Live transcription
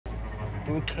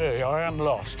OK, I am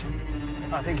lost.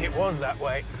 I think it was that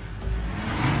way.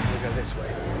 We'll go this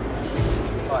way.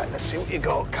 Right, let's see what you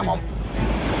got. Come on.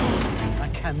 I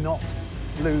cannot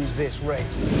lose this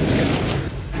race.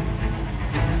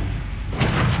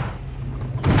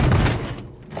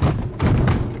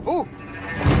 Ooh!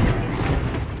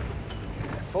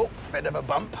 Careful, bit of a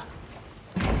bump.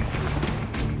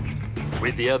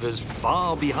 With the others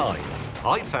far behind,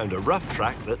 I'd found a rough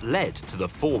track that led to the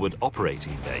forward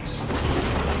operating base.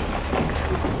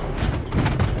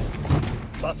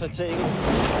 Buffeting.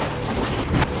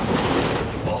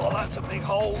 Oh, that's a big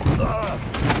hole.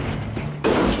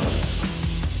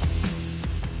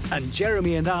 And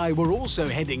Jeremy and I were also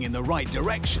heading in the right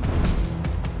direction,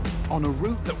 on a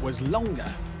route that was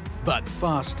longer, but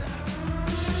faster.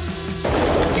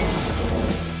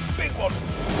 Big one.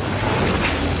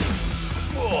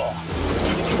 Whoa.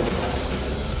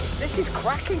 This is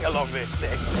cracking along this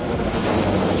thing.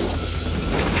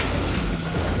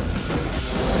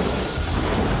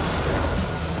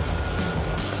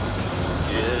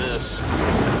 Yes.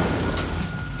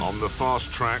 On the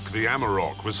fast track, the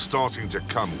Amarok was starting to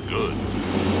come good.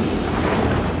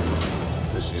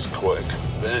 This is quick,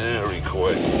 very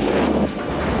quick.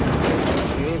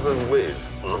 Even with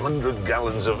 100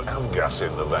 gallons of avgas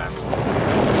in the van.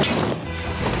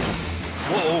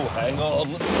 Whoa, hang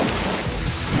on.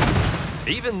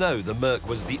 Even though the Merc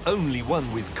was the only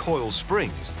one with coil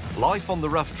springs, life on the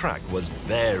rough track was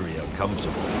very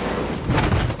uncomfortable.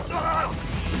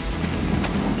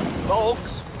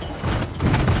 Folks!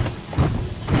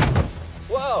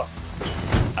 Whoa!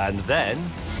 And then...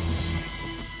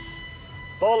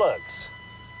 bollocks!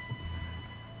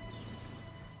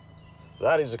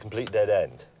 That is a complete dead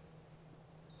end.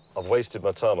 I've wasted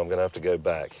my time, I'm going to have to go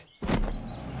back.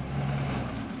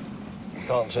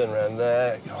 Can't turn around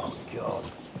there. Oh, God.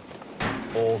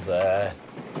 Or there.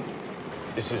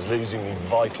 This is losing me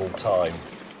vital time.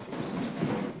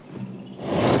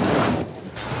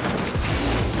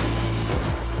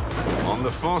 On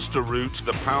the faster route,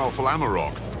 the powerful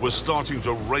Amarok was starting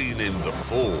to rein in the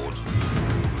Ford.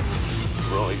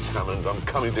 Right, Hammond, I'm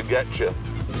coming to get you.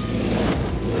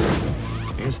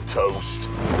 He's toast.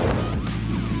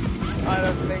 I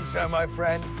don't think so, my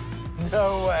friend.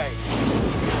 No way.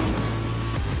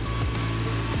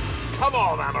 Come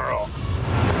on, Amarok.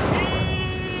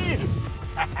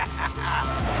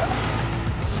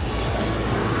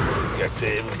 Get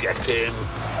him, get him.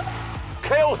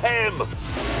 Kill him!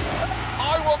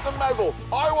 I want the medal.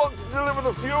 I want to deliver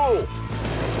the fuel.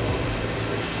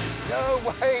 No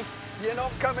way. You're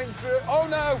not coming through. Oh,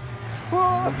 no.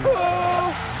 Whoa.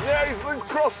 Yeah, he's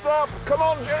crossed up. Come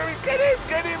on, Jerry, get him,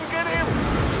 get him, get him.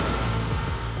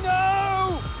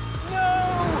 No! No!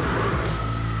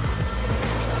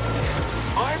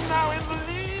 I'm now in the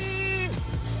lead.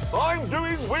 I'm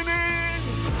doing winning.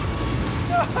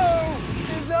 No!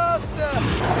 Disaster!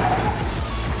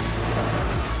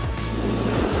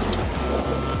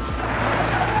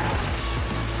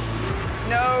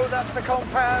 No, that's the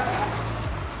compound.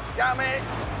 Damn it!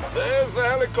 There's the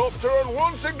helicopter, and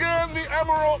once again, the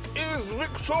Amarok is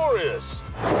victorious.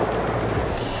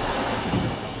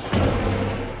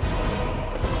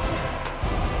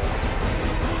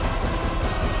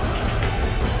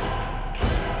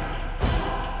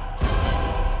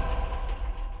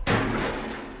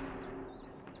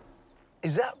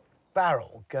 Is that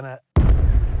barrel gonna...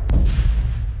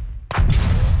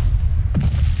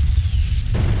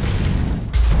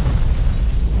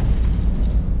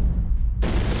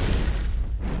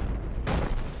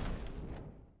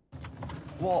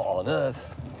 What on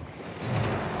earth?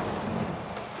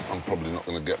 I'm probably not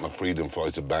going to get my freedom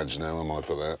fighter badge now, am I,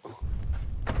 for that?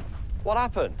 What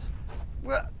happened?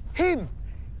 Well, him!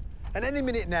 And any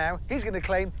minute now, he's going to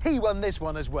claim he won this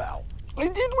one as well. He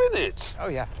did win it. Oh,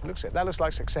 yeah. That looks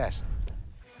like success.